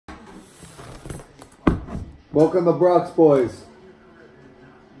Welcome to Brock's Boys.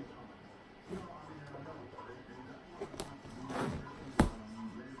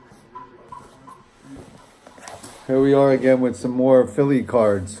 Here we are again with some more Philly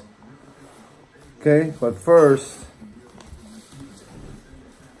cards. Okay, but first,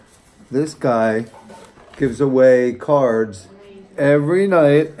 this guy gives away cards every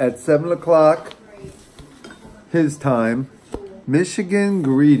night at 7 o'clock his time. Michigan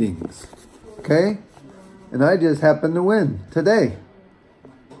greetings. Okay? And I just happened to win today.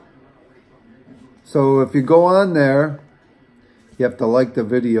 So if you go on there, you have to like the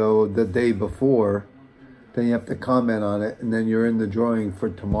video the day before. Then you have to comment on it, and then you're in the drawing for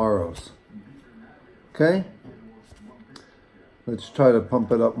tomorrow's. Okay? Let's try to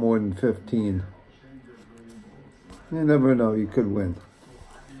pump it up more than 15. You never know, you could win.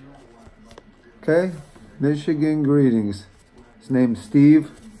 Okay? Michigan greetings. His name's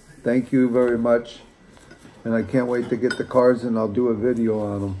Steve. Thank you very much. And I can't wait to get the cards, and I'll do a video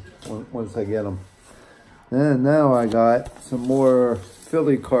on them once I get them. And now I got some more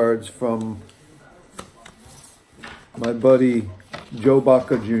Philly cards from my buddy Joe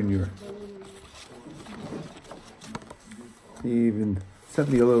Baca Jr. He even sent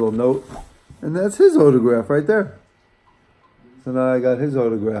me a little note, and that's his autograph right there. So now I got his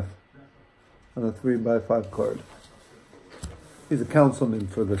autograph on a 3x5 card. He's a councilman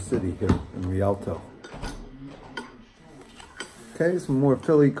for the city here in Rialto. Okay, some more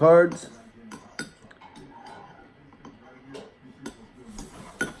Philly cards.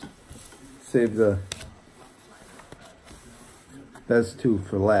 Save the best two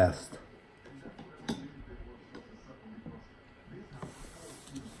for last.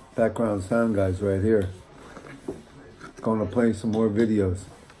 Background sound guys right here. Going to play some more videos.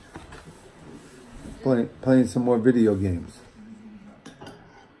 Playing some more video games.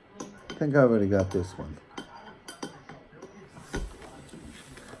 I think I already got this one.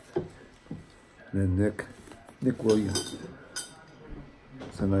 And then Nick Williams.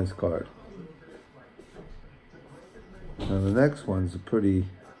 It's a nice card. Now the next one's a pretty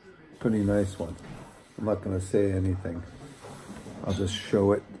nice one. I'm not going to say anything. I'll just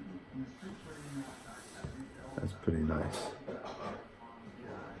show it. That's pretty nice.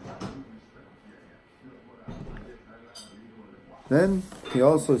 Then he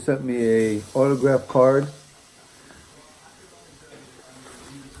also sent me a autograph card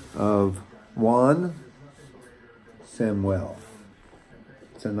of Juan Samuel.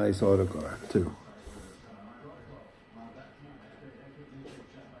 It's a nice autograph too.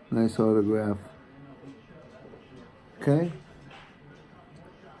 Nice autograph. Okay.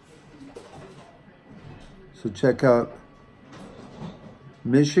 So check out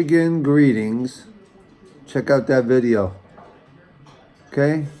Michigan Greetings. Check out that video.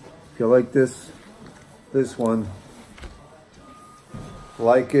 Okay? If you like this one,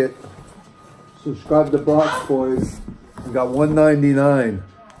 like it. Subscribe to Brock's Boys. We got 199.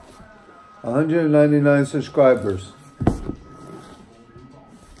 199 subscribers.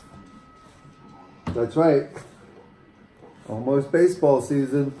 That's right. Almost baseball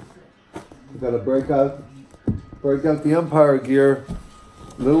season. We gotta break out the umpire gear.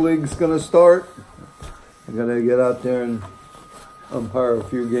 Little League's gonna start. I gotta get out there and umpire a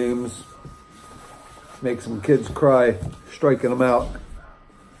few games. Make some kids cry, striking them out.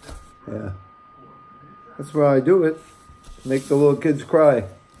 Yeah. That's where I do it. Make the little kids cry.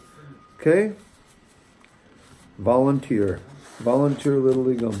 Okay? Volunteer Little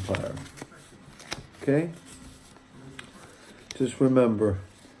League umpire. Okay? Just remember,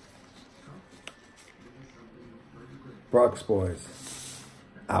 Brock's Boys,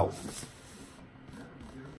 out.